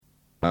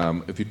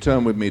If you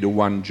turn with me to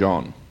 1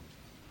 John.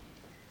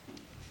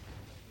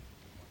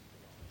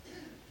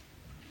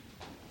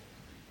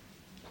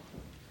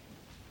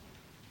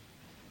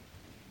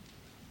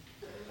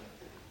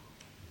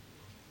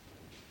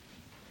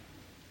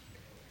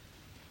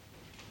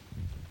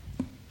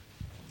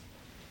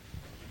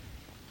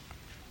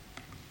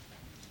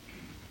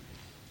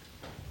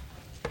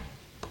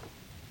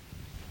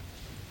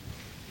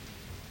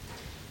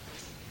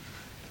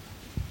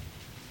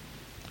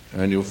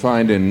 And you'll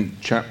find in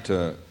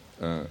chapter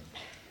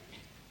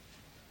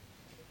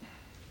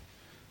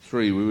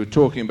 3, we were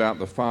talking about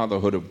the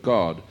fatherhood of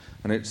God,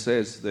 and it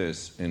says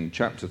this in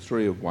chapter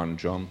 3 of 1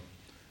 John,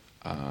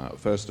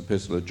 first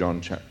epistle of John,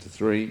 chapter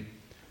 3,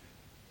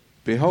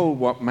 "Behold,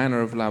 what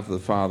manner of love the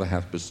Father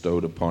hath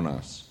bestowed upon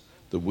us,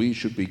 that we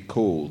should be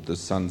called the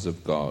sons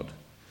of God.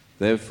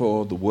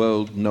 Therefore the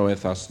world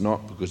knoweth us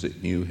not, because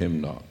it knew him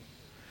not.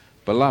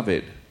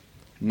 Beloved,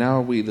 now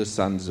are we the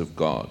sons of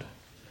God,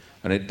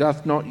 and it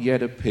doth not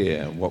yet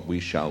appear what we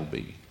shall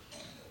be.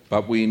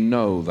 But we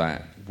know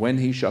that when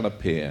he shall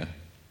appear,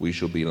 we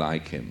shall be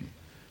like him,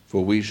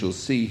 for we shall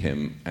see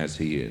him as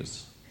he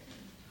is.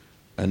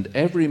 And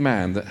every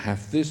man that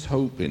hath this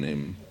hope in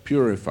him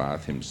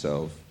purifieth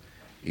himself,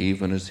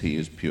 even as he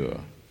is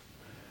pure.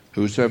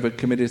 Whosoever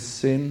committeth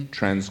sin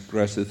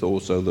transgresseth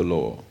also the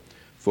law,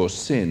 for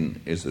sin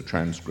is the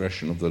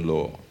transgression of the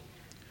law.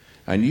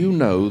 And you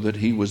know that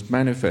he was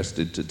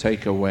manifested to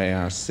take away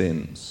our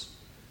sins,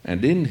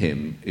 and in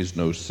him is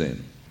no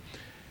sin."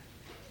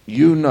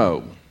 You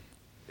know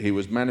he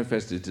was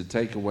manifested to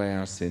take away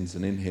our sins,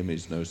 and in him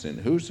is no sin.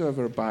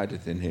 Whosoever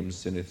abideth in him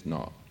sinneth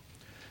not.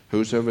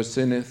 Whosoever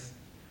sinneth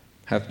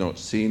hath not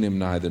seen him,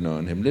 neither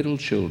known him. Little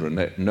children,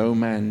 let no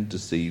man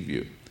deceive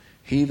you.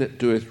 He that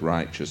doeth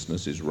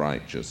righteousness is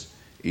righteous,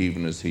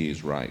 even as he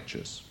is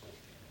righteous.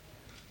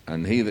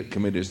 And he that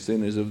committeth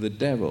sin is of the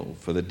devil,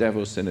 for the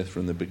devil sinneth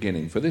from the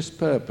beginning. For this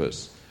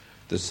purpose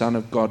the Son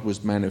of God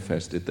was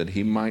manifested, that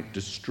he might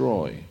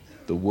destroy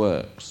the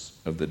works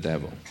of the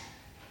devil.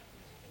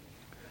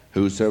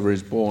 Whosoever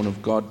is born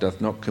of God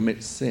doth not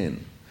commit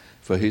sin,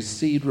 for his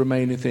seed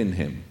remaineth in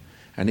him,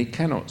 and he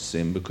cannot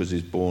sin, because he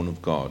is born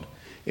of God.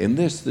 In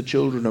this the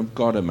children of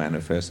God are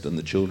manifest, and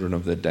the children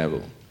of the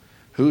devil.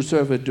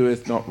 Whosoever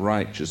doeth not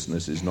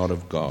righteousness is not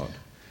of God,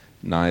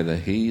 neither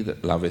he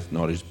that loveth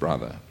not his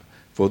brother.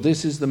 For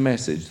this is the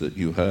message that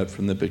you heard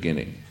from the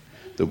beginning,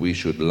 that we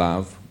should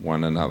love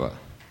one another.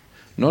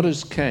 Not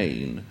as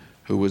Cain,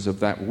 who was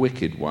of that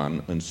wicked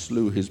one, and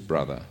slew his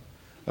brother.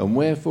 And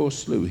wherefore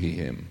slew he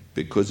him?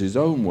 Because his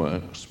own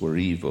works were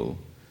evil,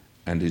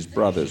 and his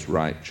brother's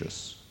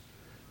righteous.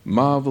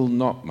 Marvel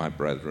not, my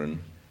brethren,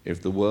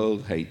 if the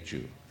world hate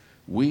you.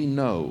 We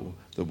know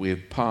that we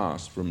have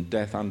passed from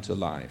death unto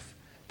life,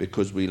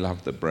 because we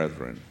love the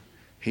brethren.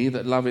 He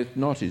that loveth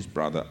not his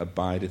brother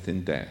abideth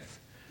in death.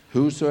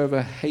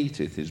 Whosoever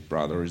hateth his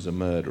brother is a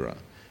murderer,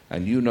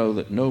 and you know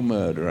that no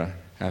murderer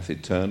hath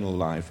eternal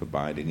life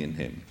abiding in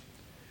him.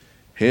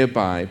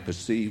 Hereby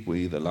perceive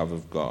we the love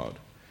of God,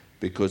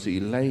 because he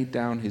laid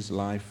down his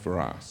life for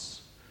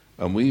us,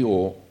 and we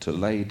ought to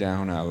lay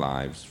down our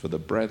lives for the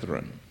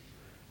brethren.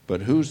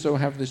 But whoso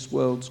have this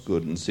world's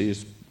good, and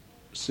seeth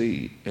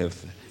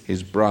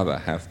his brother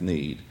hath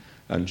need,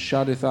 and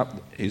shutteth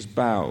up his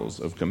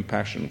bowels of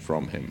compassion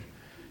from him,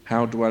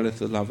 how dwelleth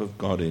the love of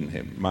God in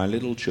him? My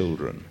little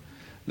children,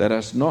 let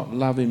us not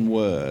love in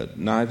word,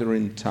 neither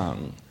in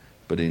tongue,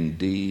 but in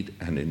deed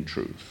and in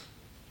truth.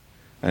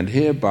 And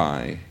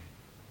hereby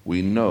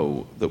we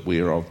know that we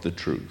are of the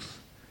truth,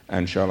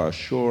 and shall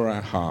assure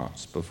our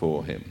hearts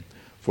before him.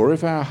 For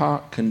if our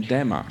heart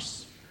condemn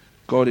us,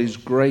 God is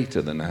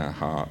greater than our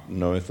heart,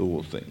 knoweth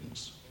all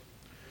things.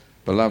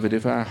 Beloved,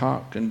 if our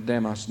heart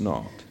condemn us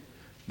not,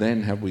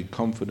 then have we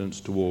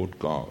confidence toward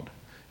God,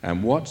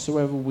 and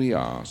whatsoever we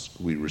ask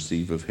we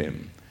receive of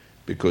him,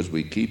 because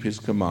we keep his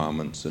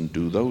commandments and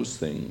do those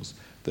things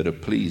that are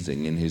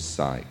pleasing in his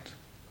sight.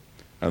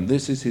 And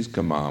this is his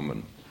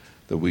commandment,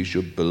 that we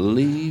should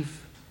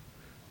believe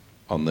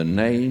on the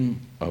name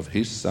of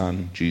his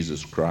Son,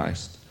 Jesus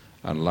Christ,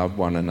 and love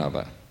one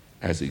another,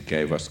 as he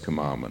gave us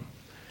commandment.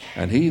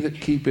 And he that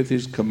keepeth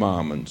his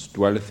commandments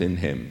dwelleth in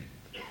him,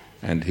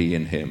 and he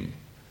in him.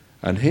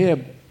 And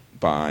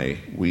hereby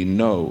we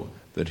know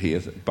that he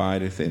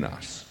abideth in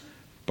us,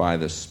 by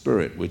the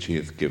Spirit which he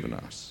hath given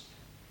us.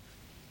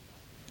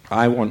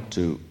 I want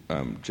to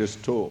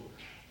just talk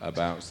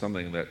about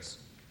something that's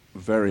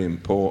very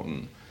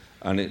important,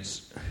 and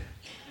it's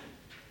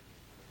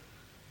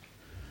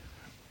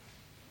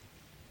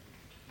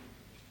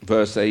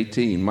verse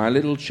 18. My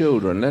little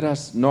children, let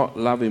us not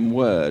love in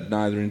word,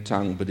 neither in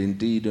tongue, but in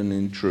deed and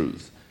in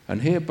truth.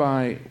 And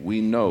hereby we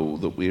know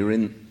that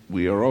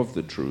we are of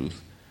the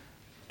truth,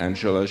 and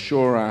shall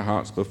assure our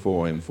hearts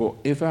before him. For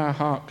if our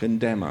heart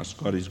condemn us,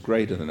 God is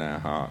greater than our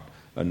heart,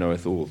 and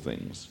knoweth all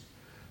things.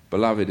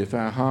 Beloved, if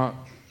our heart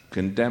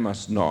condemn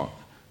us not,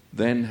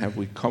 then have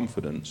we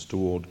confidence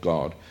toward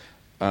God.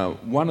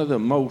 One of the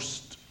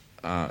most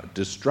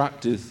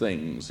destructive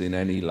things in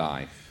any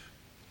life,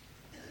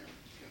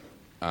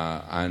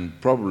 and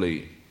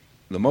probably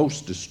the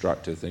most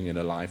destructive thing in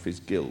a life is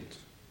guilt.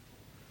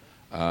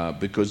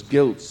 Because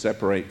guilt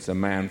separates a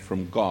man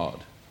from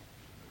God.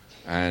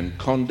 And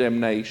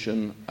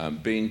condemnation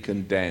and being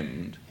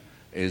condemned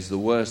is the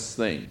worst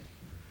thing.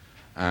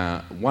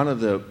 One of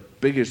the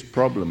biggest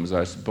problems,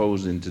 I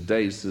suppose, in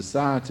today's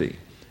society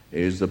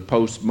is the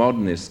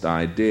postmodernist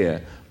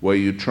idea where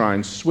you try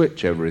and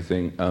switch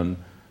everything and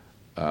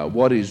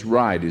what is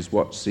right is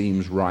what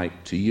seems right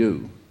to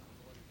you.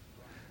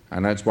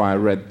 And that's why I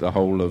read the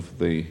whole of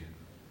the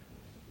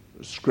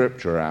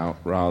scripture out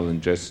rather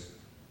than just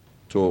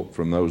talk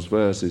from those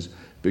verses,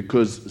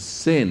 because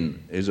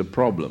sin is a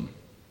problem.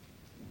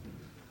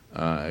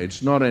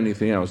 It's not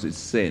anything else, it's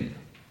sin.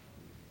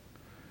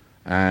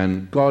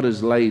 And God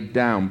has laid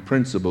down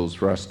principles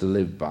for us to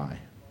live by.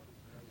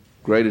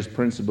 Greatest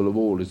principle of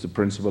all is the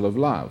principle of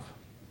love.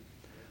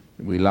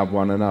 We love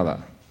one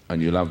another,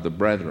 and you love the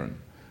brethren.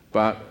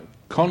 But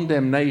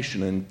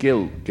condemnation and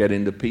guilt get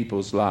into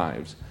people's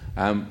lives.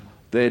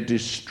 They're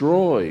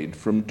destroyed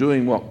from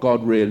doing what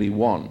God really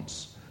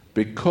wants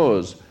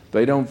because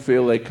they don't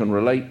feel they can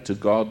relate to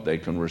God, they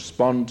can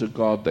respond to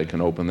God, they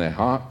can open their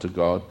heart to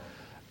God,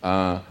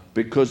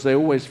 because they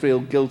always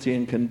feel guilty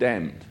and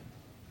condemned.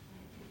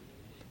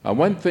 And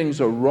when things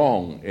are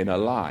wrong in a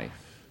life,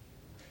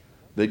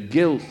 the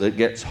guilt that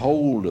gets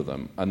hold of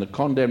them and the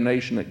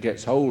condemnation that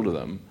gets hold of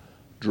them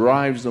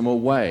drives them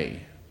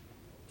away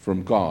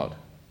from God.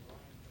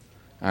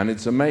 And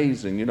it's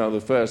amazing, you know,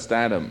 the first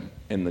Adam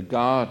in the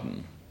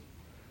garden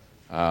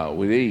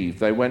with Eve,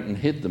 they went and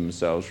hid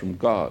themselves from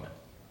God.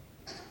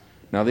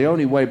 Now, the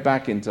only way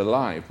back into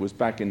life was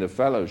back into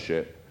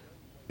fellowship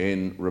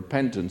in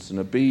repentance and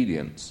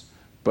obedience.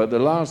 But the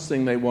last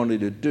thing they wanted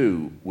to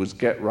do was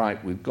get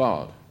right with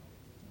God.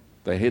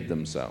 They hid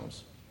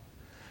themselves.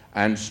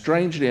 And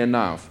strangely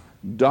enough,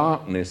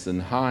 darkness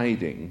and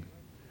hiding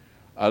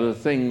are the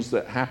things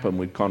that happen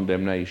with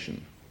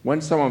condemnation. When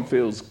someone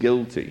feels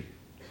guilty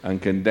and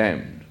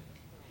condemned,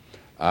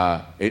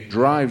 it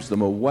drives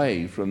them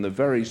away from the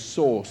very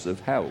source of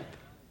help.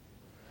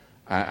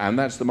 And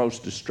that's the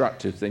most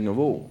destructive thing of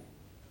all.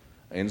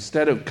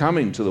 Instead of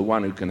coming to the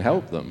one who can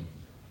help them,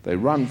 they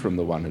run from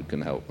the one who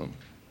can help them.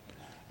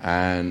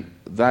 And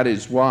that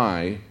is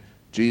why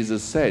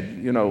Jesus said,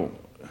 you know,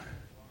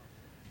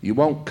 you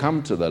won't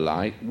come to the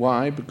light.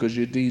 Why? Because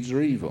your deeds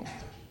are evil.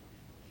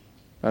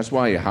 That's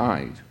why you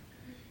hide.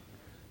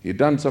 You've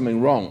done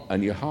something wrong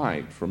and you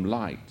hide from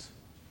light.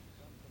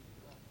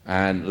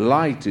 And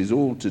light is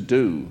all to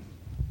do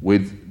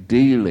with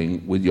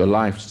dealing with your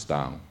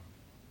lifestyle.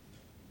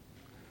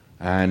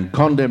 And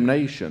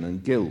condemnation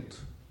and guilt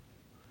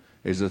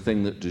is the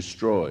thing that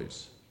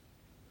destroys.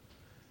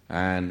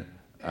 And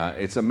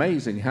it's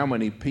amazing how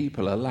many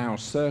people allow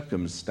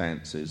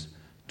circumstances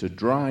to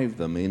drive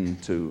them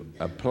into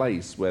a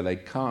place where they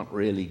can't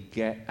really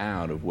get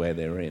out of where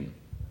they're in.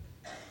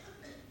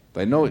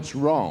 They know it's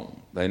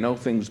wrong. They know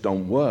things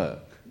don't work.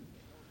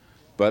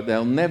 But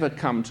they'll never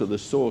come to the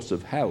source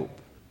of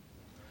help,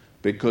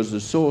 because the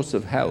source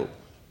of help,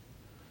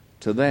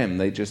 to them,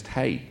 they just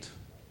hate.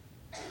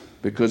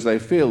 Because they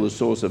feel the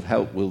source of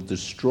help will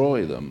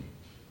destroy them.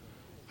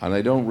 And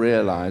they don't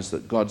realize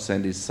that God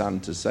sent his Son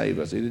to save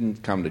us. He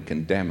didn't come to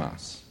condemn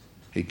us.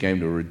 He came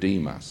to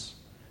redeem us.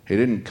 He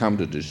didn't come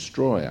to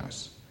destroy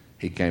us.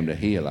 He came to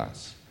heal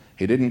us.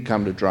 He didn't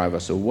come to drive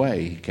us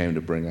away. He came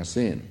to bring us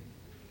in.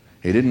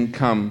 He didn't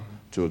come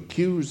to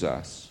accuse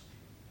us.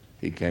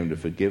 He came to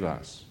forgive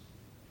us.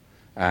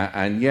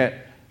 And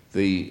yet,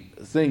 the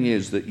thing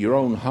is that your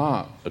own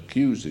heart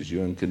accuses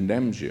you and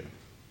condemns you.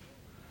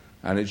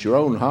 And it's your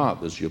own heart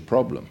that's your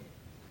problem.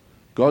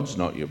 God's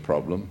not your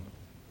problem.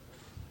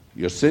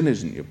 Your sin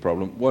isn't your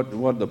problem.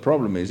 What the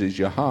problem is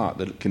your heart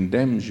that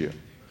condemns you.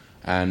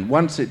 And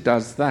once it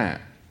does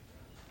that,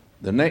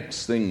 the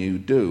next thing you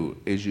do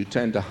is you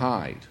tend to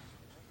hide.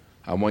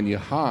 And when you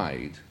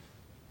hide,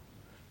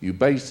 you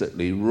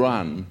basically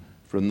run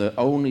from the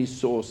only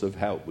source of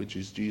help, which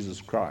is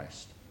Jesus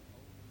Christ.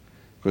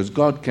 Because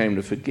God came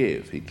to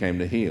forgive, he came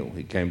to heal,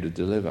 he came to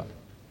deliver.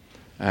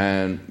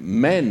 And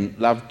men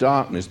love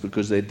darkness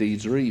because their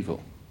deeds are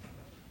evil.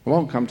 They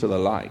won't come to the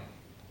light.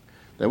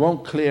 They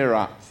won't clear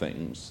up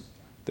things.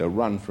 They'll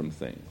run from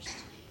things.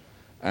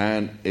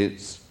 And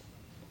it's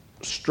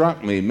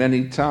struck me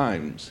many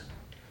times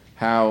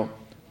how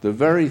the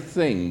very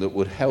thing that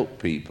would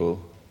help people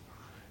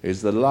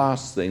is the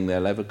last thing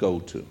they'll ever go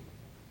to.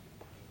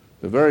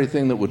 The very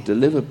thing that would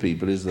deliver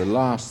people is the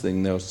last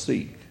thing they'll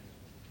seek.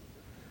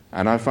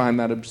 And I find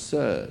that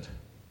absurd.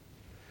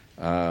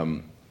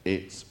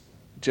 It's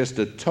just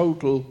a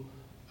total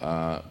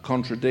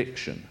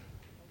contradiction.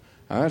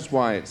 And that's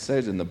why it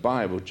says in the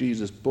Bible,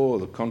 Jesus bore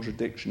the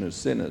contradiction of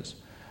sinners.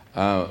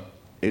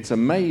 It's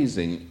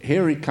amazing.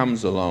 Here he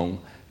comes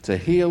along to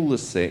heal the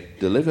sick,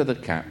 deliver the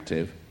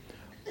captive,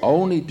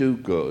 only do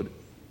good.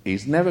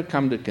 He's never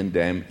come to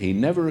condemn. He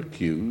never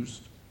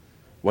accused.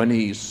 When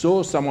he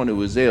saw someone who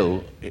was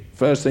ill,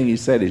 first thing he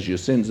said is, your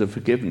sins are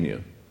forgiven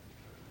you.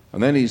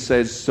 And then he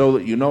says, so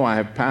that you know I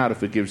have power to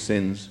forgive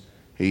sins,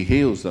 he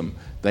heals them.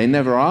 They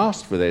never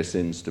asked for their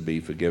sins to be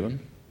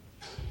forgiven.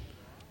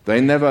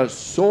 They never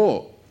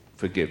sought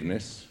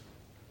forgiveness.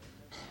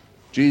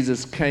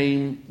 Jesus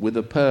came with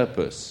a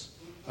purpose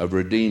of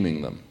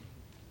redeeming them.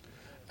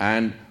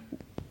 And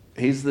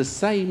he's the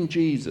same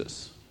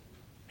Jesus.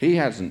 He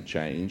hasn't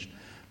changed.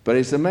 But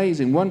it's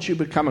amazing, once you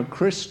become a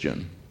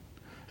Christian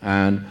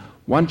and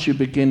once you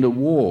begin to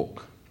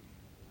walk,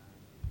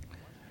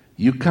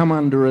 you come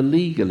under a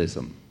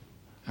legalism.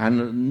 And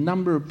a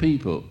number of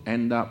people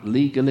end up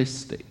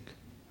legalistic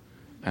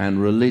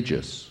and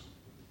religious.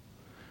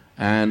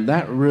 And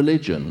that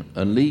religion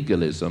and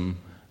legalism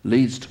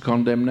leads to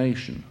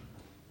condemnation.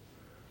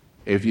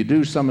 If you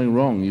do something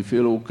wrong, you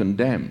feel all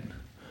condemned.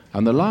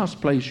 And the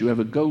last place you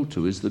ever go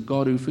to is the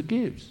God who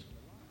forgives.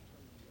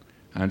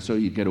 And so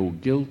you get all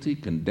guilty,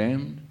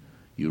 condemned.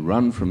 You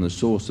run from the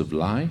source of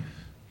life.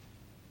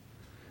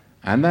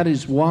 And that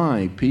is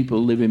why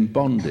people live in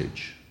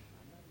bondage.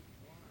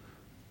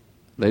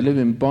 They live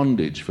in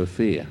bondage for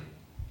fear.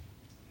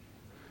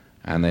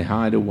 And they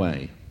hide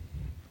away.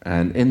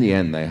 And in the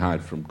end, they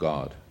hide from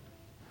God.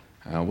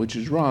 Which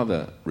is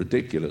rather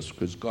ridiculous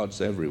because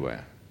God's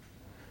everywhere.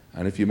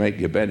 And if you make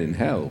your bed in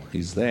hell,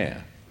 he's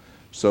there.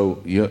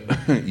 So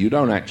you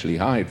don't actually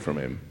hide from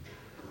him.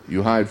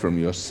 You hide from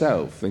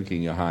yourself,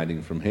 thinking you're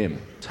hiding from him.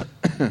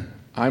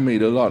 I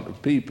meet a lot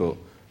of people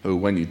who,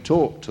 when you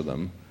talk to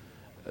them,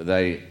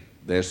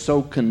 they're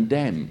so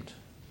condemned,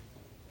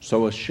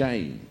 so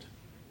ashamed,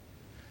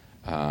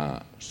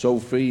 so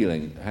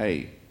feeling,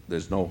 hey,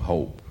 there's no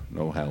hope,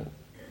 no help.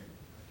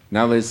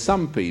 Now there's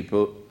some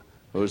people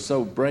who are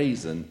so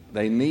brazen,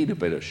 they need a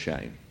bit of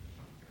shame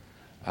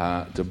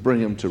to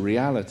bring them to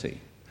reality.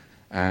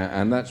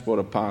 And that's what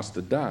a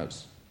pastor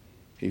does.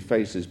 He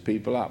faces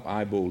people up,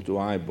 eyeball to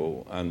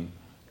eyeball, and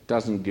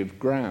doesn't give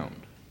ground.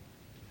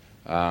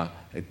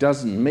 It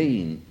doesn't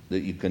mean that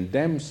you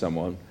condemn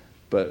someone,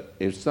 but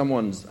if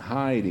someone's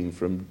hiding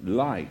from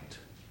light,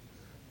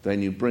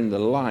 then you bring the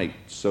light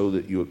so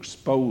that you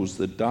expose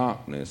the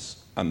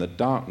darkness, and the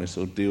darkness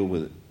will deal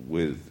with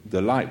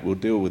the light will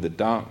deal with the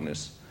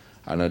darkness,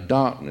 and the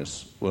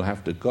darkness will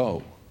have to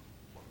go.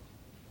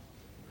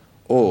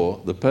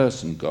 Or the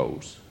person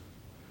goes.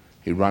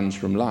 He runs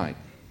from light.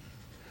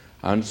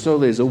 And so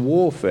there's a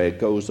warfare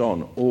goes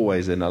on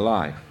always in a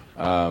life.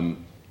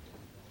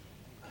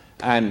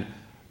 And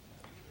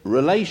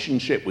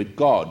relationship with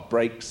God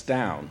breaks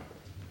down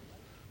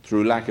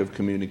through lack of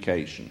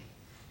communication.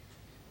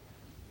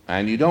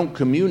 And you don't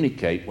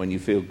communicate when you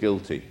feel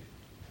guilty.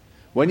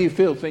 When you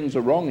feel things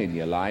are wrong in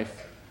your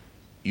life,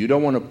 you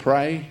don't want to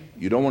pray,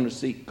 you don't want to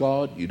seek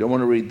God, you don't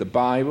want to read the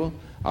Bible.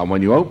 And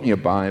when you open your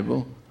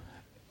Bible,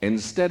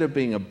 instead of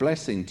being a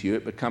blessing to you,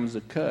 it becomes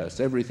a curse.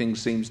 Everything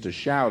seems to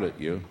shout at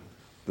you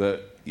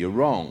that you're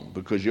wrong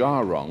because you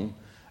are wrong.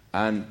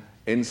 And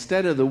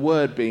instead of the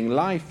word being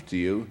life to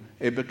you,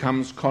 it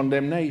becomes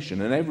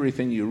condemnation. And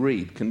everything you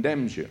read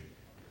condemns you.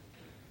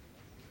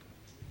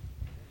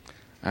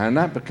 And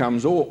that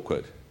becomes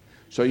awkward.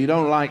 So you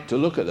don't like to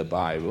look at the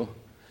Bible.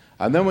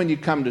 And then when you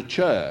come to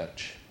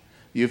church,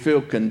 you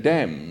feel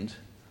condemned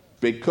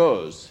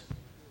because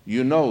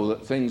you know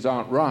that things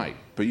aren't right,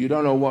 but you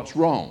don't know what's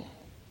wrong.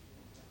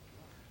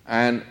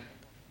 And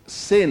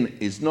sin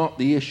is not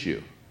the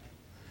issue,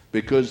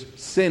 because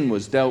sin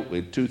was dealt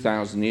with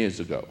 2,000 years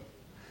ago.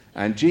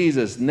 And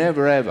Jesus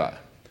never ever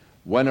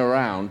went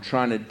around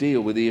trying to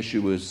deal with the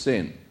issue of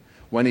sin.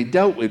 When he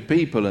dealt with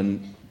people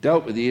and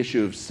dealt with the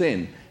issue of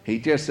sin, he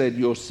just said,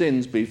 your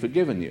sins be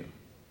forgiven you.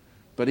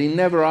 But he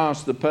never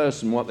asked the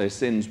person what their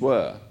sins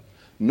were,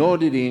 nor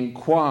did he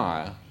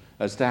inquire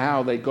as to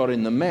how they got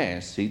in the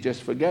mess. He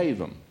just forgave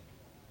them.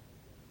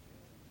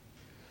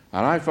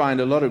 And I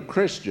find a lot of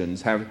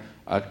Christians have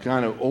a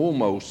kind of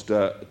almost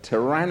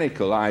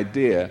tyrannical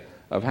idea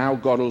of how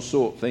God will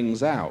sort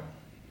things out.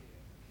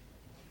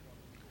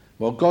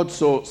 Well, God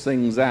sorts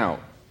things out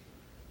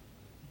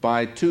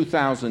by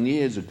 2,000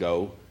 years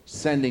ago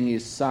sending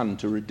his Son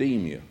to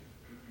redeem you.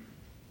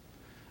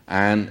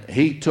 And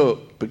he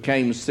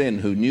became sin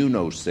who knew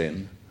no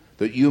sin,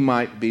 that you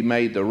might be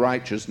made the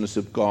righteousness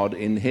of God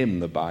in him,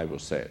 the Bible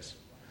says.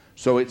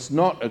 So it's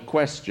not a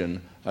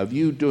question of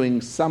you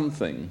doing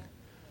something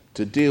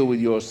to deal with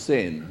your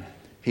sin.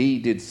 He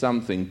did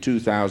something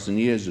 2,000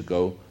 years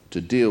ago to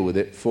deal with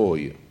it for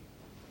you.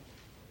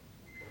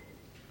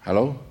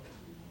 Hello?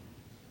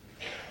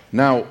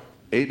 Now,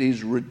 it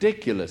is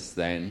ridiculous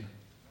then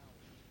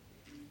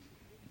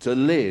to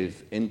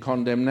live in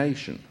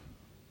condemnation.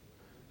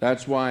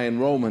 That's why in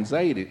Romans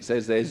 8 it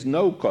says there's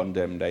no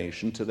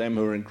condemnation to them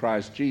who are in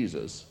Christ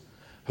Jesus,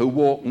 who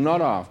walk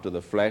not after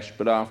the flesh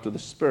but after the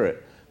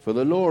Spirit. For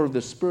the law of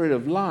the Spirit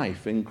of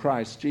life in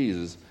Christ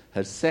Jesus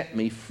has set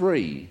me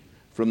free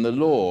from the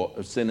law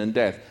of sin and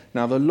death.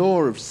 Now the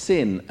law of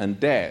sin and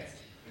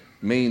death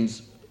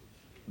means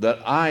that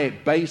I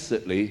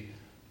basically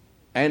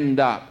end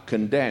up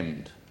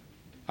condemned.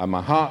 And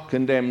my heart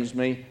condemns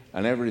me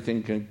and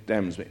everything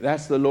condemns me.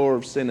 That's the law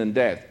of sin and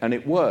death, and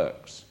it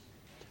works.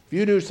 If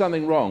you do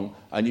something wrong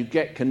and you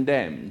get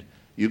condemned,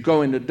 you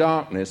go into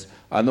darkness,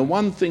 and the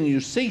one thing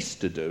you cease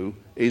to do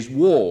is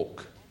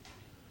walk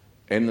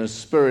in the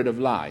spirit of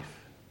life.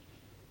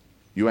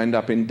 you end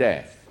up in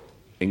death,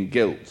 in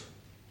guilt.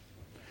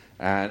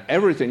 And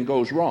everything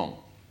goes wrong.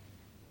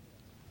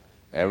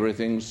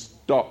 Everything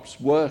stops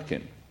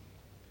working.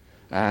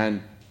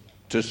 And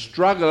to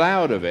struggle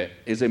out of it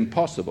is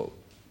impossible.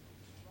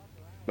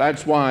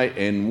 That's why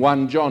in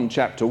 1 John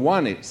chapter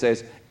 1 it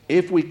says,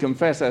 if we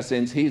confess our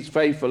sins, he's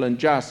faithful and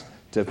just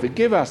to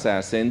forgive us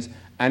our sins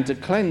and to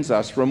cleanse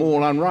us from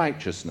all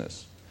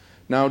unrighteousness.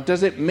 Now,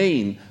 does it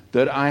mean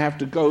that I have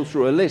to go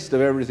through a list of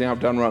everything I've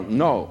done wrong?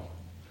 No.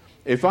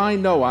 If I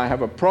know I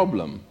have a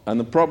problem and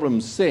the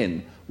problem's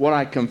sin, what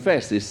I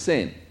confess is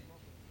sin.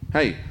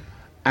 Hey,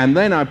 and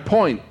then I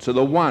point to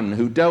the one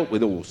who dealt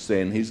with all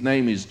sin. His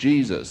name is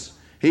Jesus.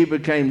 He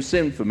became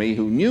sin for me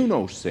who knew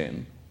no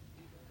sin.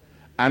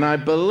 And I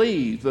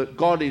believe that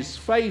God is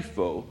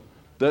faithful,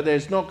 that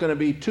there's not going to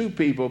be two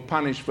people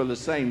punished for the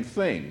same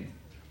thing.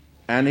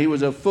 And he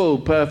was a full,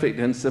 perfect,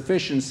 and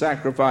sufficient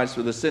sacrifice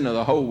for the sin of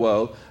the whole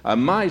world,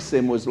 and my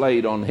sin was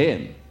laid on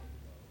him.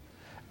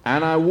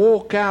 And I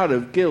walk out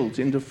of guilt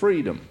into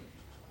freedom.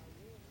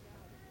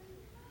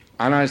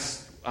 And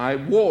I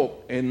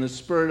walk in the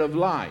spirit of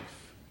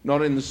life,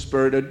 not in the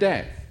spirit of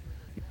death.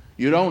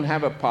 You don't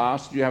have a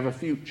past, you have a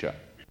future.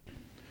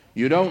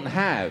 You don't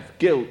have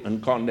guilt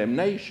and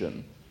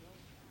condemnation.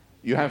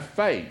 You have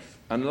faith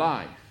and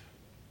life.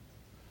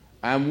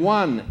 And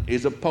one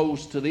is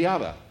opposed to the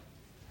other.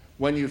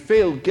 When you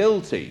feel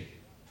guilty,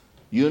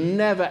 you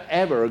never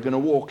ever are going to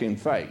walk in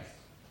faith.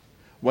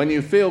 When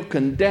you feel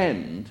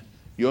condemned,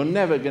 you're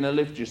never going to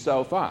lift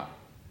yourself up.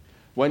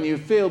 When you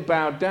feel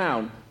bowed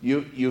down,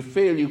 you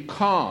feel you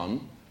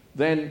can't,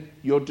 then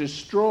you're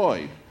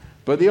destroyed.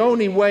 But the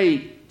only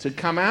way to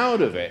come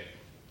out of it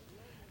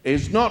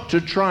is not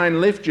to try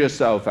and lift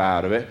yourself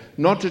out of it,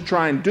 not to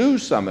try and do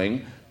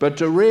something, but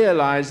to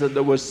realize that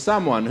there was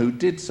someone who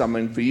did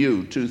something for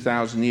you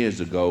 2,000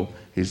 years ago.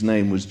 His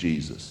name was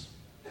Jesus.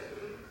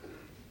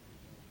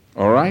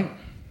 All right?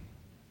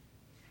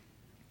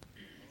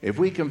 If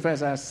we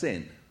confess our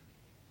sin,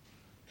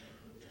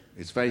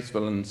 it's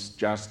faithful and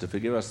just to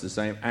forgive us the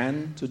same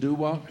and to do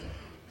what?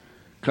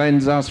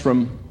 Cleanse us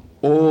from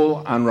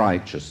all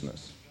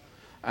unrighteousness.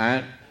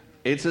 And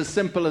it's as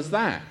simple as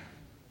that.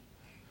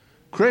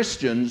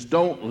 Christians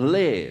don't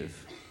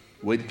live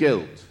with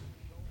guilt.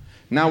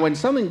 Now, when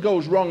something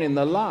goes wrong in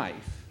the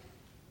life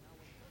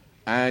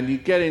and you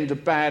get into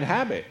bad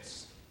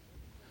habits,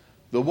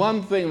 the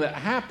one thing that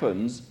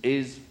happens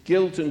is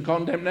guilt and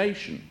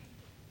condemnation.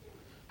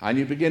 And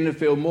you begin to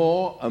feel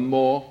more and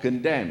more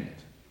condemned.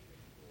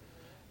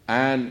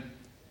 And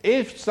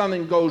if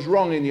something goes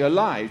wrong in your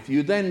life,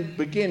 you then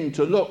begin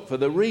to look for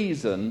the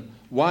reason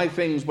why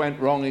things went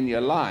wrong in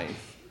your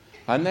life.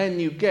 And then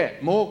you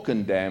get more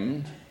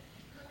condemned,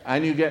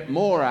 and you get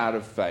more out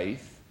of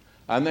faith,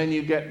 and then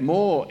you get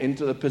more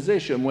into the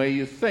position where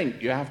you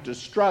think you have to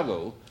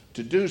struggle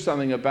to do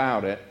something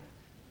about it.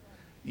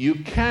 You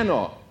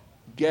cannot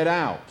get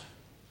out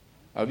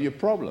of your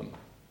problem.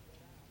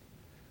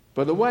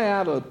 But the way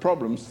out of the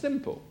problem is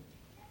simple.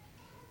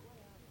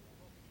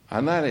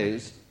 And that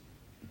is,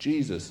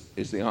 Jesus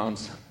is the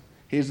answer.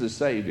 He's the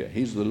Savior.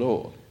 He's the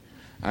Lord.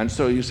 And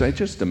so you say,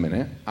 just a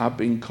minute, I've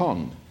been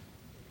conned.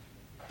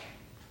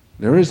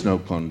 There is no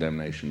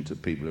condemnation to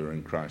people who are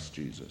in Christ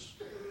Jesus.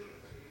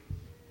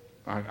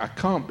 I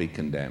can't be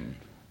condemned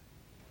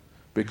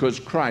because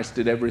Christ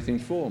did everything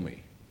for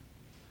me.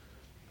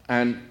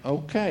 And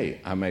okay,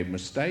 I made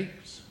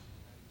mistakes.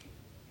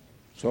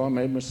 So I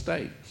made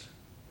mistakes.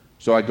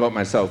 So I got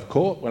myself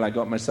caught. Well, I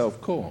got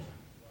myself caught.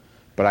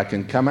 But I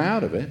can come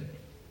out of it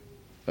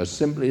as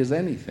simply as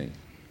anything.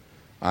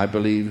 I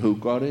believe who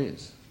God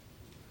is.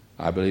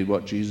 I believe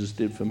what Jesus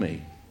did for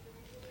me.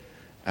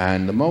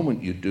 And the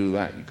moment you do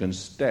that, you can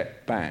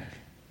step back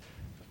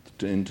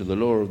into the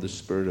law of the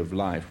Spirit of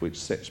life, which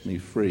sets me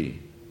free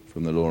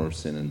from the law of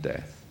sin and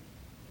death.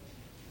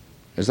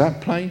 Is that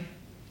plain?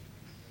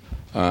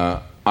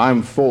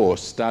 I'm for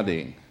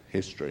studying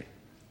history.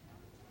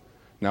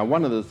 Now,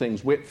 one of the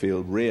things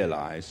Whitefield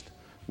realized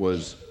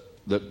was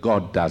that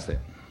God does it.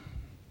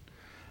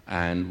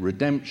 And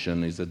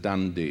redemption is a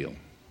done deal.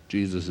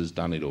 Jesus has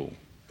done it all.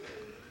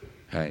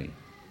 Hey,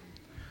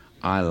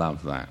 I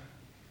love that.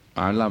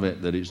 I love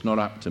it that it's not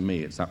up to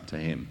me, it's up to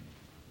him.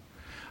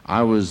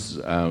 I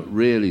was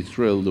really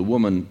thrilled. There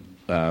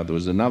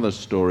was another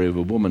story of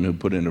a woman who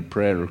put in a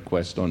prayer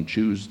request on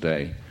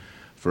Tuesday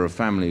for a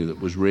family that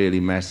was really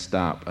messed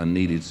up and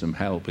needed some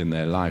help in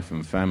their life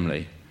and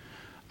family.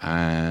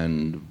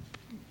 And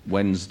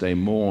Wednesday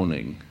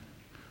morning,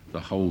 the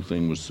whole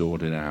thing was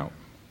sorted out.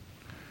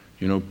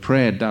 You know,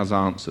 prayer does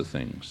answer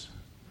things.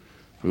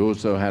 We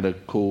also had a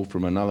call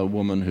from another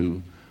woman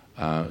who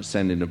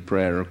sent in a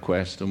prayer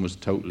request and was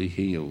totally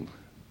healed.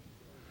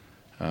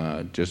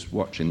 Just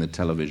watching the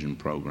television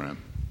program.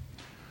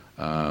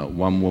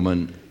 One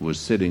woman was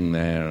sitting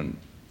there and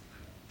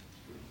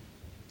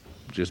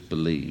just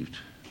believed.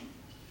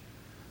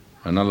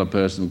 Another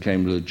person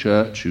came to the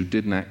church who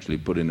didn't actually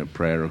put in a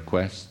prayer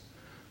request,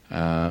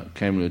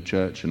 came to the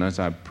church, and as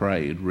I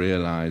prayed,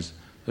 realized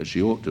that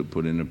she ought to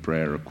put in a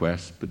prayer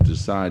request, but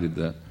decided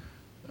that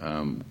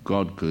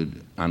God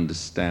could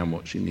understand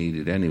what she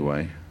needed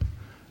anyway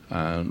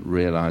and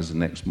realize the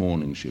next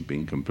morning she'd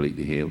been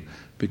completely healed.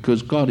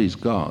 Because God is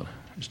God.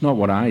 It's not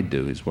what I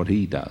do, it's what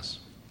he does,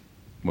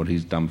 what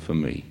he's done for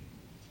me.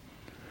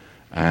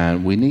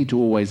 And we need to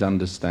always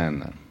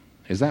understand that.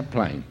 Is that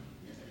plain?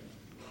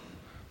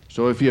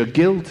 So if you're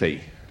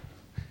guilty,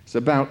 it's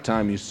about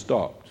time you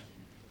stopped.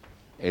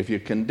 If you're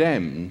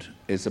condemned,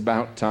 it's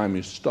about time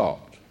you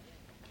stopped.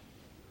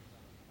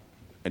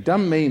 It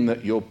doesn't mean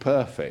that you're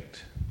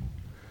perfect.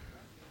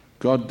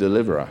 God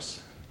deliver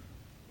us.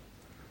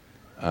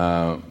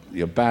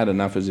 You're bad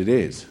enough as it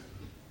is.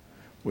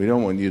 We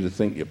don't want you to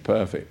think you're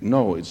perfect.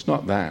 No, it's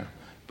not that.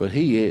 But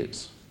he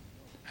is.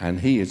 And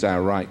he is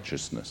our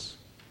righteousness.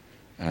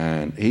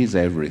 And he's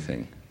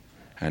everything.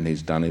 And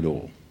he's done it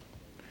all.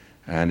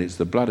 And it's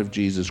the blood of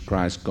Jesus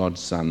Christ,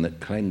 God's Son, that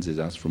cleanses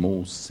us from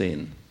all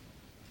sin.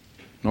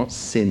 Not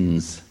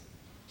sins,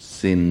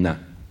 sin.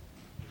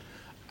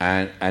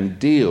 And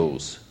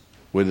deals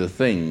with the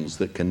things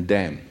that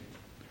condemn.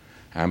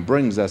 And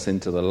brings us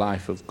into the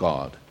life of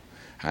God.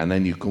 And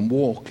then you can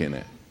walk in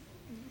it.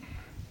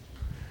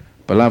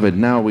 Beloved,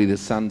 now we the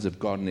sons of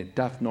God, and it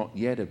doth not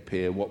yet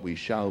appear what we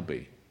shall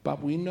be.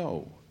 But we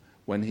know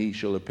when he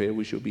shall appear,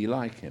 we shall be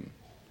like him.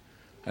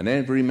 And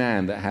every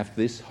man that hath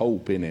this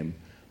hope in him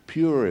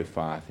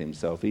purifieth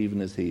himself,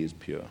 even as he is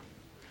pure.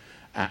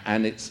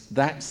 And it's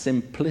that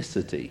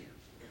simplicity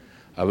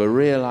of a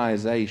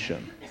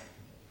realization,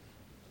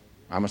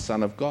 I'm a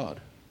son of God.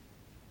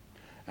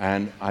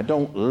 And I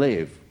don't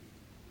live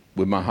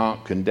with my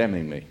heart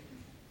condemning me.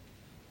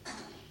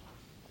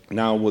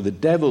 Now, well, the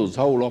devil's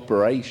whole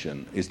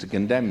operation is to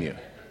condemn you.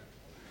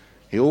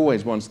 He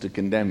always wants to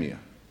condemn you.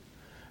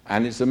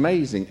 And it's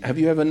amazing. Have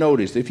you ever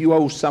noticed, if you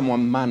owe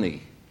someone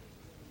money,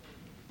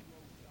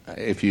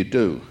 if you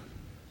do,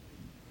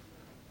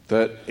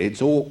 that it's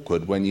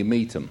awkward when you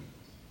meet them,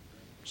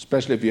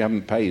 especially if you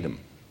haven't paid them.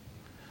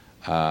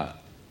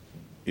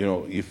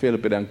 You feel a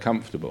bit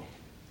uncomfortable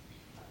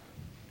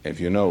if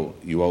you know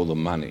you owe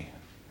them money,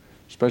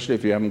 especially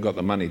if you haven't got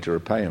the money to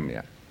repay them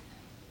yet.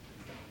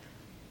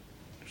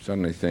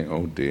 Suddenly think,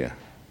 oh dear,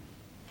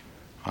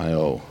 I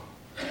owe.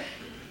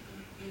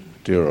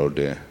 Dear, oh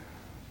dear.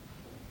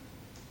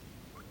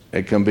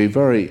 It can be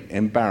very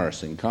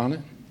embarrassing, can't it?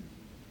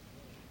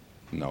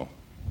 No.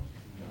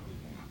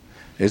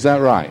 Is that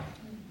right?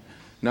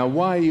 Now,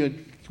 why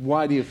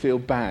do you feel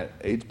bad?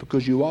 It's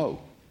because you owe.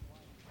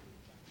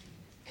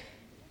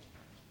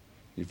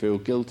 You feel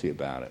guilty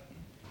about it.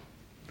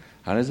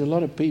 And there's a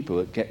lot of people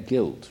that get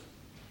guilt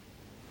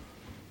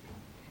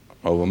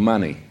over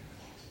money.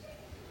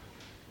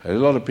 There's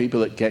a lot of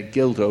people that get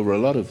guilt over a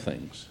lot of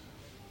things.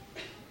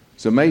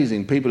 It's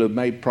amazing. People have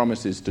made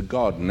promises to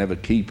God and never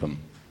keep them.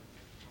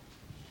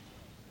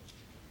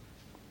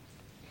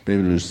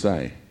 People who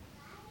say,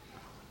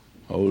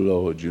 oh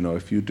Lord,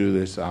 if you do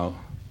this, I'll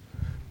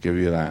give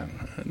you that.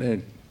 And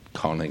they're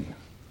conning.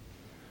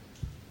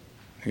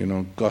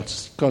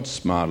 God's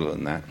smarter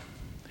than that.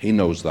 He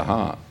knows the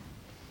heart.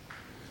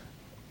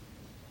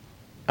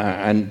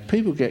 And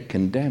people get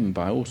condemned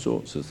by all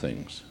sorts of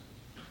things.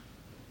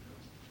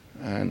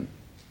 And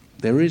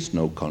there is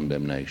no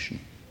condemnation.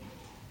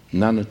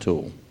 None at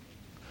all.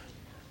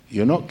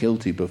 You're not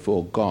guilty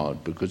before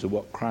God because of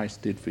what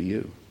Christ did for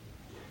you.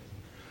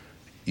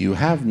 You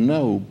have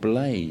no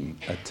blame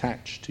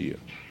attached to you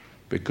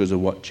because of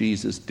what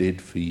Jesus did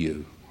for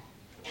you.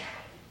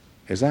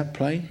 Is that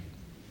plain?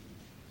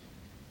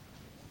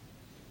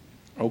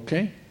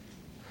 Okay?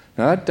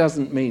 Now that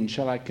doesn't mean,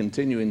 shall I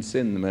continue in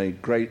sin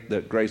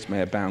that grace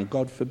may abound?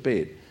 God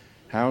forbid.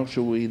 How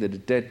shall we that are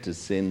dead to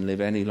sin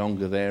live any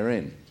longer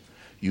therein?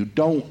 You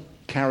don't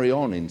carry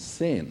on in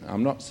sin.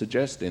 I'm not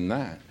suggesting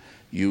that.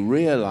 You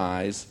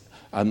realize,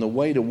 and the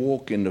way to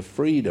walk into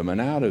freedom and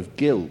out of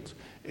guilt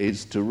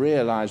is to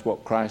realize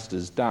what Christ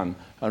has done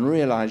and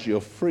realize you're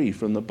free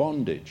from the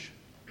bondage.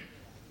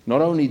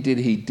 Not only did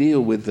he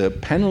deal with the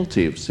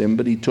penalty of sin,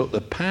 but he took the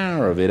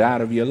power of it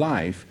out of your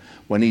life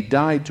when he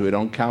died to it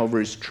on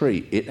Calvary's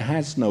tree. It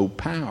has no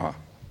power.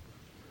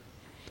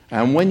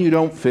 And when you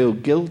don't feel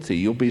guilty,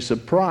 you'll be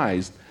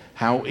surprised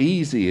how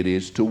easy it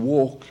is to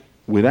walk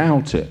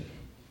without it.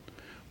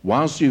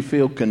 Whilst you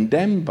feel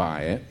condemned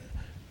by it,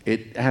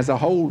 it has a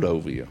hold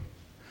over you.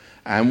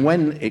 And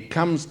when it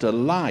comes to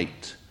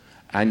light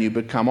and you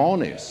become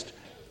honest,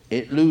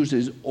 it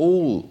loses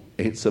all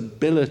its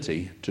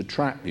ability to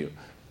trap you.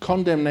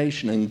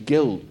 Condemnation and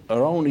guilt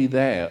are only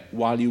there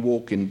while you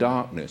walk in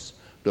darkness.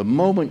 The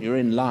moment you're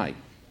in light,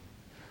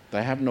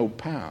 they have no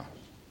power.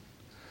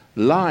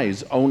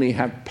 Lies only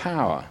have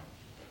power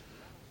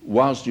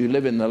whilst you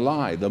live in the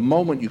lie. The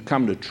moment you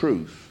come to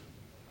truth,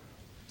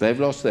 they've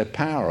lost their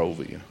power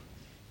over you.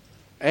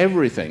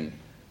 Everything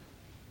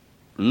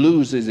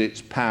loses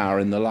its power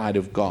in the light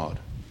of God.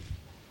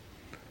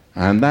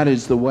 And that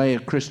is the way a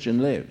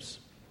Christian lives.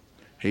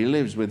 He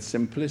lives with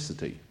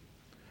simplicity.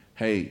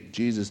 Hey,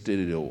 Jesus did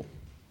it all.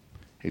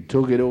 He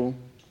took it all.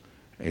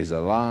 He's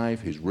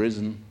alive. He's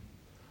risen.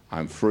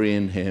 I'm free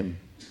in him.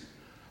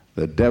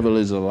 The devil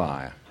is a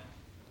liar.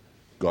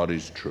 God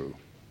is true.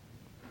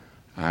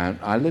 And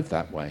I live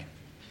that way.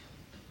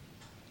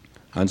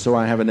 And so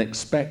I have an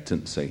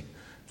expectancy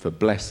for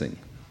blessing.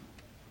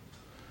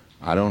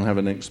 I don't have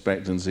an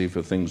expectancy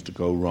for things to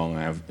go wrong.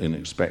 I have an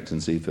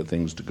expectancy for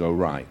things to go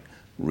right.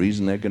 The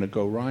reason they're going to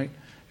go right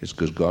is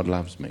because God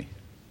loves me.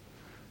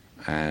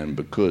 And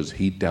because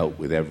he dealt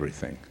with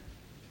everything.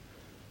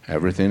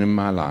 Everything in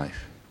my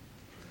life.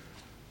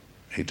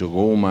 He took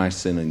all my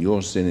sin and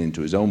your sin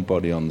into his own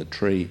body on the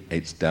tree.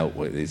 It's dealt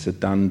with. It's a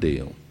done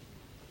deal.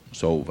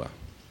 It's over.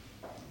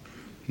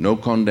 No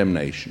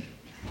condemnation.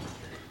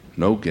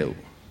 No guilt.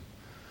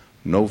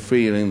 No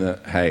feeling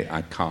that, hey,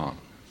 I can't.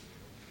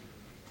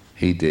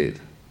 He did.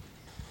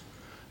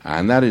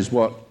 And that is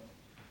what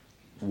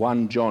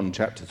 1 John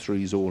chapter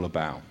 3 is all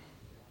about.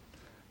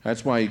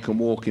 That's why you can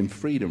walk in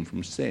freedom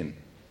from sin.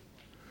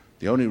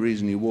 The only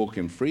reason you walk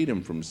in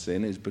freedom from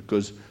sin is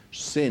because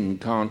sin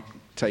can't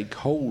take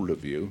hold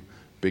of you,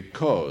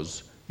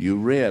 because you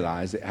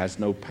realize it has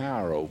no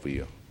power over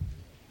you.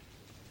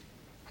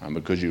 And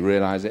because you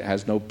realize it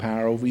has no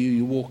power over you,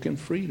 you walk in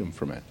freedom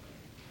from it.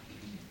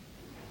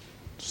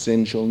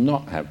 Sin shall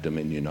not have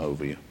dominion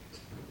over you.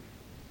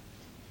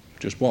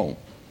 Just won't.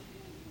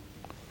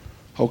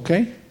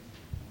 Okay?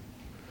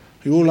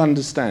 You all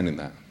understanding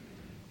that?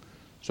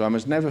 So I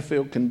must never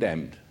feel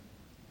condemned.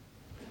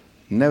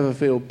 Never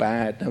feel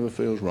bad, never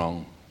feel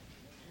wrong.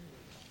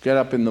 Get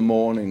up in the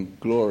morning,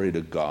 glory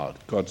to God.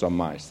 God's on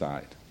my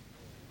side.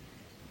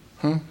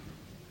 Huh?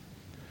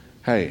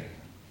 Hey,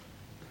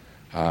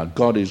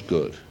 God is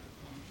good.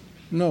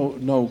 No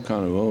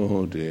kind of,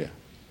 oh dear.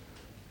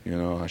 You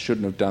know, I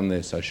shouldn't have done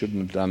this, I shouldn't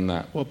have done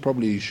that. Well,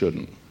 probably you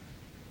shouldn't.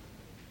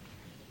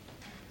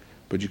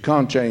 But you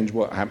can't change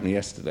what happened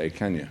yesterday,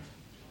 can you?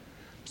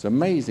 It's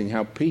amazing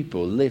how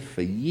people live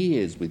for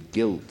years with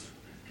guilt.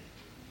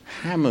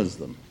 Hammers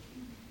them.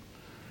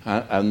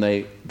 And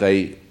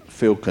they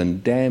feel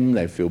condemned,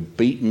 they feel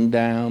beaten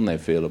down, they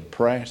feel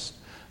oppressed.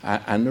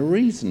 And the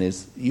reason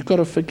is you've got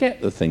to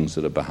forget the things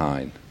that are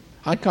behind.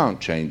 I can't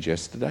change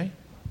yesterday.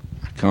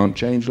 I can't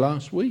change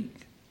last week.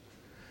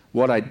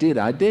 What I did,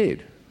 I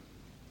did.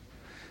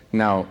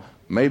 Now,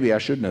 maybe I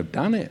shouldn't have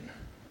done it.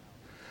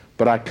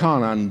 But I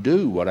can't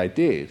undo what I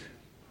did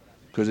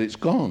because it's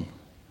gone.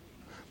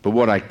 But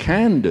what I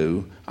can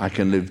do, I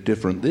can live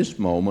different this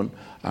moment,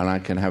 and I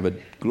can have a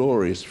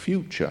glorious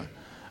future.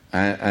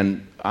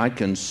 And I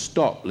can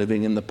stop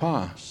living in the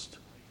past.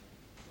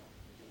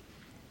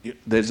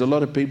 There's a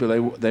lot of people,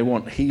 they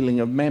want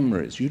healing of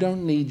memories. You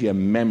don't need your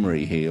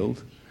memory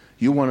healed.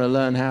 You want to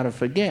learn how to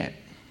forget.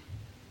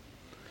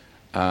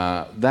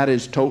 That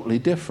is totally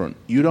different.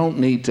 You don't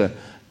need to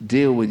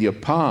deal with your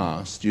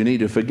past. You need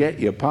to forget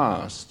your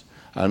past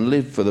and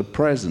live for the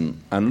present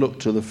and look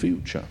to the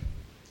future.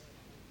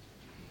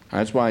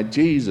 That's why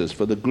Jesus,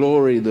 for the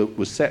glory that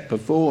was set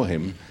before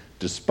him,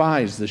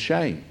 despised the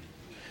shame.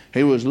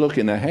 He was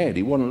looking ahead.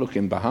 He wasn't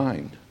looking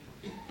behind.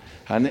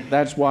 And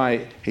that's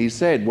why he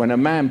said, when a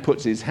man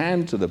puts his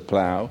hand to the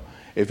plow,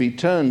 if he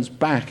turns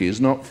back, he is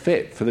not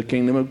fit for the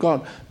kingdom of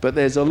God. But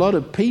there's a lot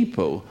of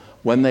people,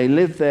 when they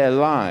live their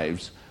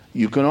lives,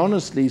 you can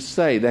honestly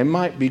say they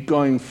might be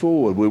going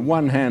forward with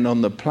one hand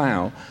on the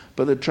plow,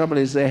 but the trouble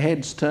is their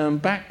heads turn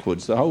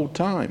backwards the whole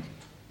time.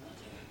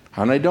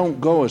 And they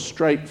don't go a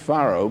straight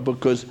furrow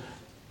because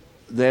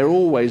they're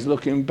always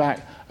looking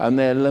back and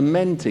they're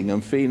lamenting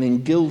and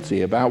feeling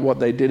guilty about what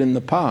they did in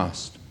the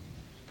past.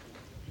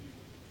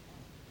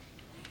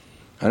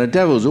 And the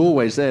devil's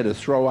always there to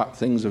throw up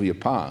things of your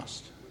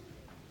past.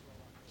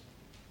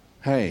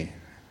 Hey,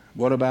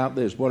 what about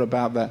this? What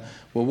about that?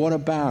 Well, what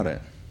about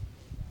it?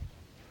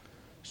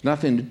 It's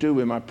nothing to do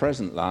with my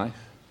present life.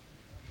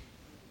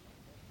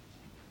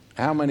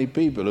 How many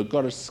people have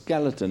got a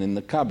skeleton in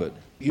the cupboard?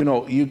 You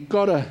know, you've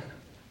got to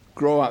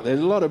grow up. There's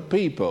a lot of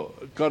people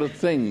who've got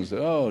things,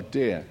 oh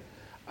dear.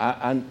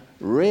 And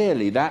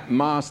really, that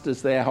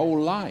masters their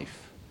whole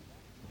life.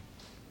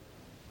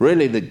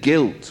 Really, the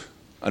guilt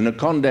and the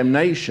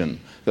condemnation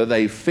that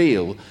they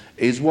feel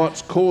is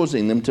what's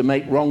causing them to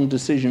make wrong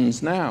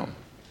decisions now.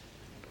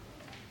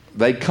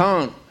 They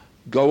can't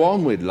go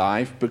on with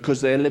life because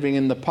they're living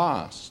in the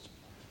past.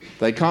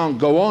 They can't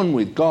go on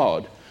with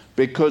God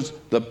because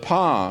the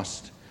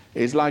past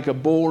is like a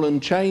ball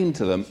and chain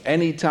to them.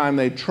 Anytime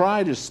they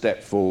try to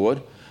step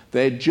forward,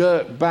 they're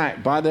jerked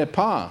back by their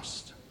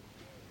past.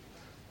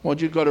 What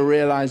you've got to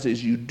realize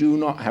is you do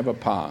not have a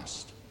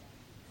past.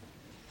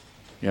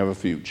 You have a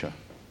future.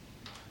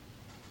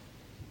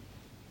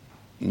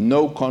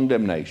 No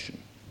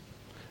condemnation.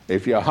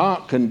 If your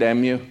heart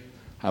condemn you,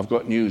 I've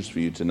got news for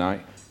you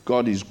tonight.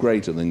 God is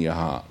greater than your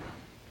heart.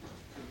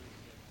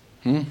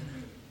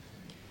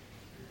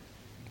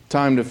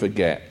 Time to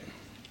forget.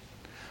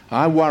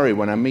 I worry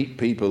when I meet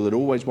people that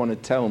always want to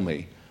tell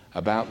me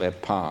about their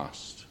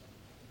past.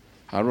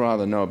 I'd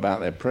rather know about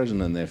their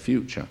present and their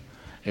future.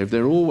 If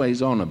they're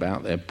always on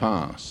about their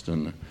past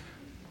and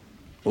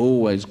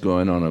always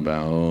going on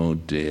about, oh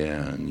dear,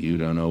 and you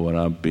don't know what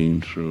I've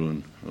been through,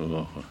 and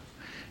oh,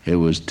 it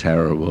was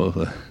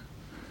terrible.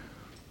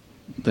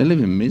 They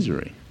live in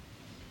misery.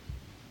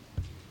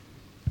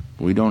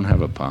 We don't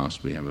have a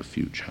past, we have a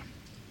future.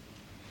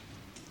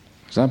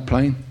 Is that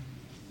plain?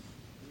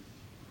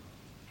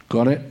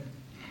 Got it?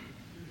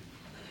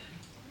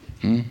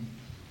 Are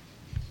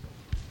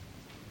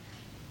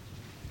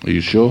you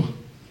sure?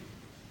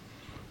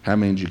 That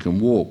means you can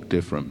walk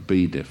different,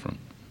 be different.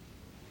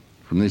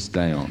 From this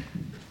day on,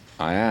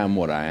 I am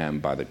what I am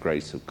by the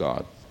grace of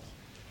God.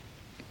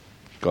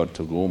 God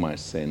took all my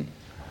sin.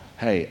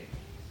 Hey,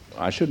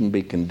 I shouldn't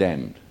be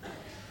condemned.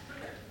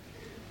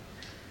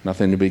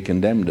 Nothing to be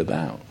condemned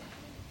about.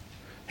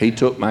 He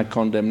took my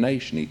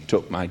condemnation. He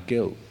took my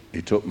guilt.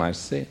 He took my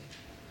sin.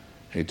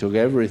 He took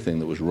everything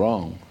that was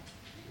wrong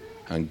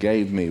and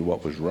gave me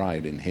what was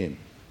right in him.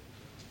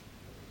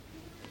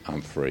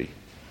 I'm free.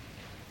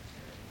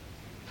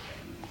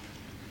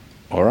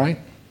 All right?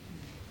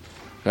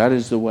 That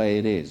is the way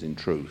it is in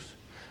truth.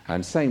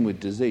 And same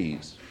with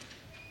disease.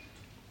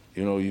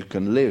 You know, you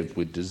can live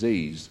with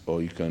disease,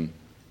 or you can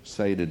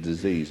say to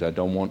disease, I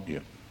don't want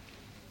you.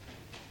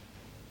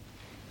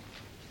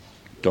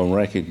 Don't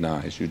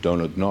recognize you, don't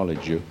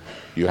acknowledge you.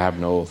 You have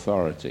no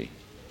authority.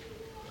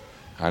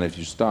 And if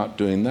you start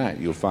doing that,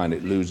 you'll find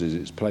it loses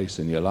its place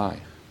in your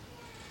life.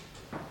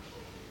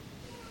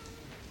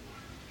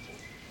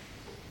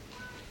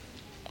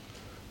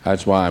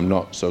 That's why I'm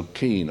not so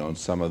keen on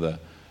some of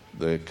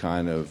the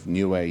kind of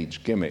New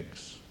Age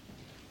gimmicks.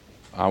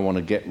 I want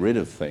to get rid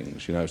of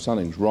things. You know, if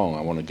something's wrong,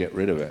 I want to get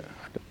rid of it.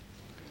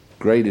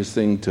 Greatest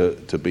thing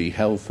to be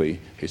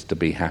healthy is to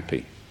be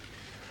happy.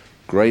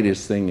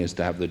 Greatest thing is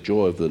to have the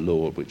joy of the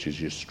Lord, which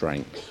is your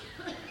strength.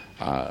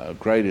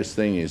 Greatest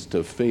thing is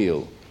to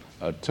feel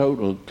a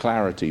total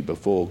clarity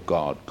before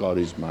God. God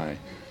is my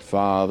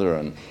Father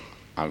and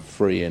I'm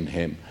free in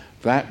him.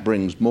 That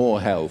brings more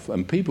health,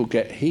 and people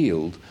get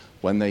healed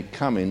when they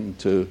come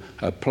into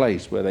a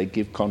place where they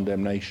give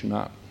condemnation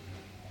up,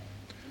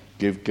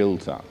 give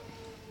guilt up.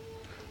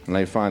 And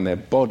they find their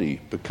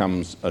body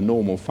becomes a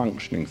normal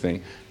functioning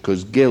thing,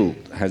 because guilt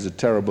has a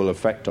terrible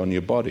effect on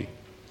your body.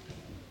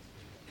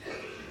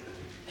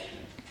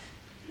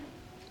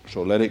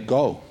 So let it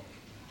go.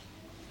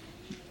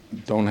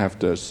 Don't have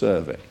to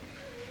serve it.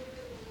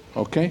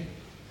 Okay?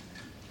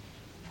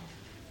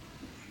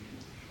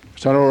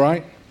 Is that all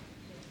right?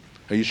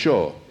 Are you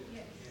sure?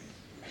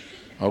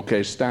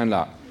 Okay, stand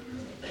up.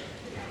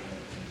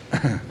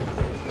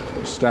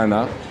 Stand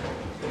up.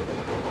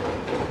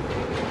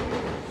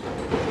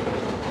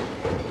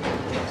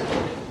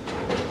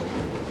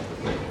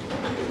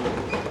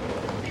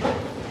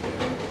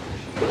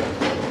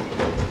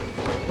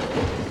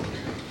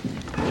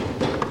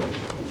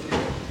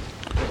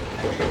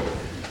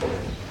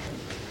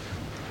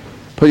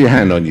 Put your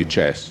hand on your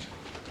chest.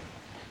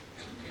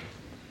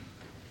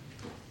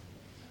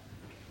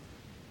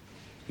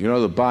 You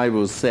know, the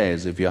Bible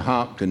says if your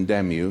heart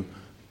condemn you,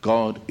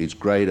 God is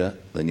greater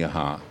than your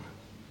heart.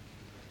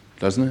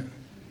 Doesn't it?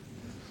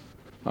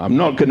 I'm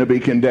not going to be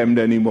condemned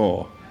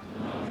anymore.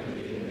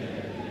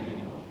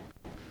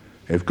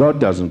 If God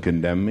doesn't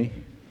condemn me,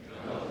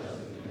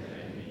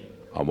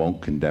 I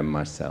won't condemn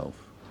myself.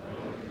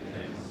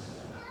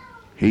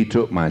 He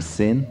took my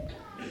sin.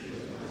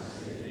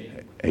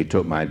 He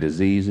took my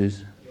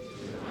diseases.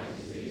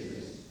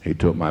 He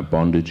took my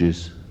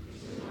bondages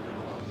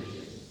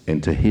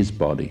into his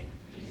body.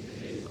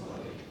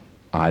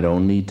 I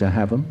don't need to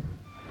have them.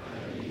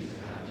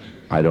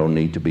 I don't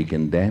need to be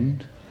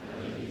condemned.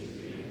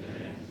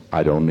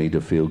 I don't need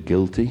to feel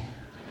guilty.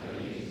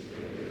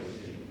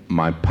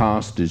 My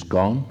past is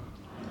gone.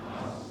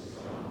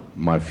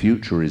 My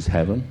future is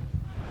heaven.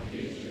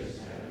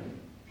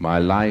 My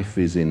life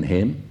is in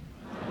him.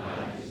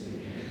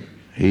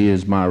 He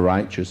is my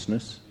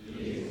righteousness.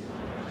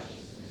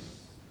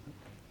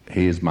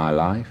 He is my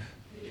life.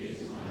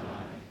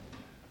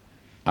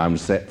 I'm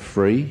set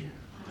free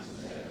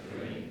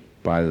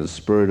by the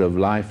Spirit of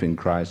life in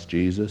Christ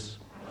Jesus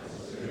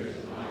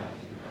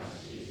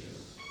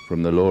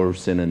from the law of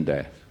sin and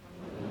death.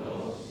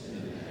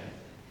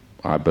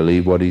 I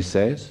believe what he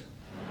says,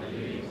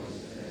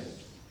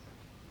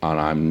 and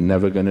I'm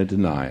never going to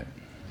deny it.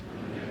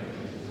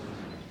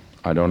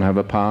 I don't have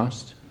a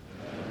past.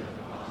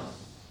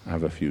 I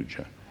have a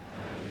future.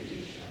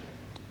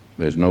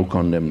 There's no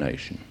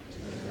condemnation.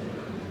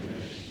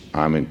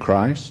 I'm in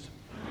Christ.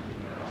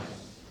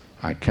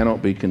 I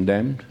cannot be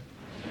condemned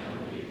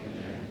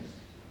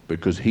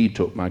because he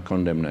took my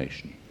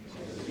condemnation.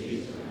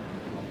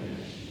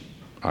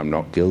 I'm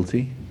not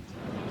guilty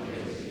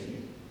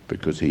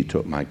because he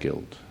took my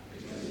guilt.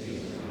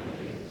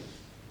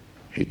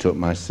 He took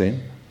my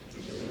sin.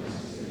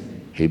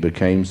 He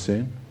became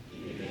sin,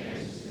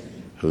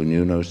 who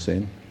knew no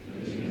sin,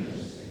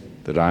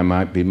 that I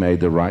might be made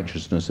the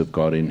righteousness of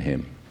God in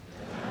him.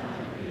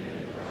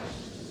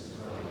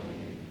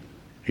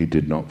 He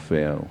did not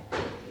fail.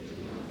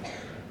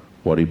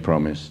 What he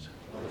promised,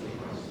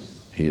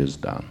 he has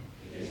done.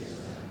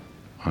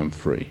 I'm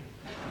free.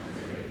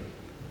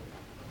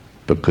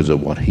 Because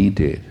of what he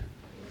did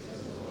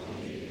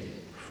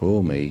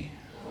for me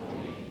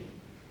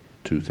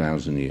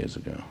 2,000 years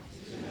ago.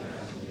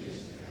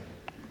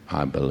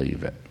 I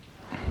believe it.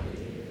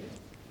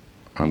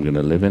 I'm going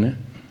to live in it.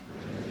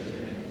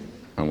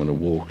 I'm going to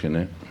walk in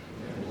it.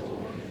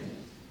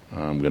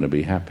 I'm going to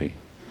be happy.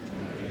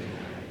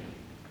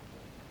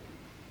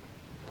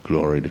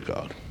 Glory to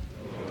God.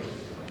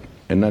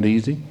 Isn't that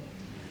easy?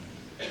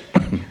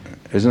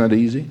 Isn't that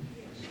easy?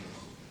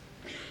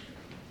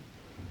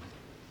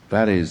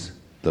 That is,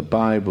 the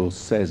Bible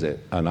says it,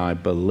 and I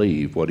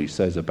believe what he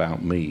says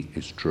about me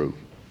is true.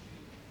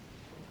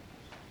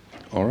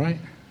 All right?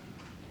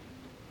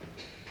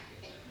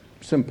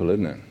 Simple,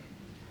 isn't it?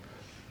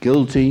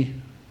 Guilty,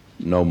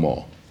 no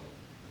more.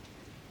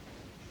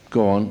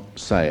 Go on,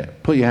 say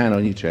it. Put your hand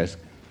on your chest.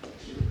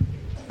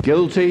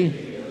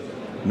 Guilty,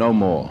 no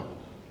more.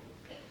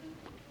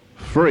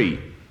 Free.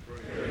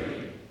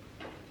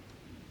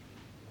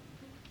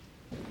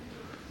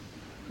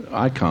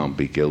 I can't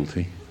be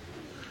guilty.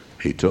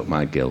 He took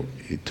my guilt.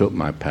 He took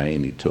my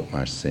pain. He took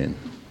my sin.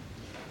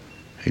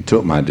 He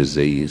took my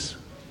disease.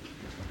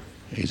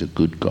 He's a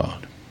good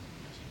God.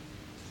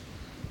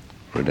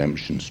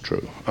 Redemption's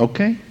true.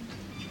 Okay?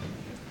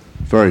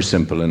 Very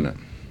simple, isn't it?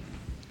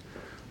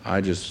 I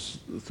just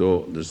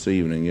thought this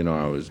evening,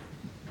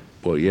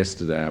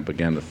 yesterday I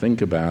began to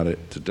think about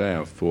it. Today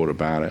I've thought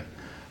about it.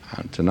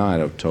 And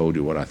tonight I've told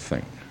you what I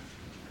think.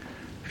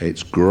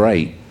 It's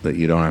great that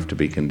you don't have to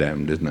be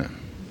condemned, isn't it?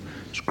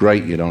 It's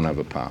great you don't have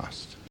a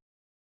past.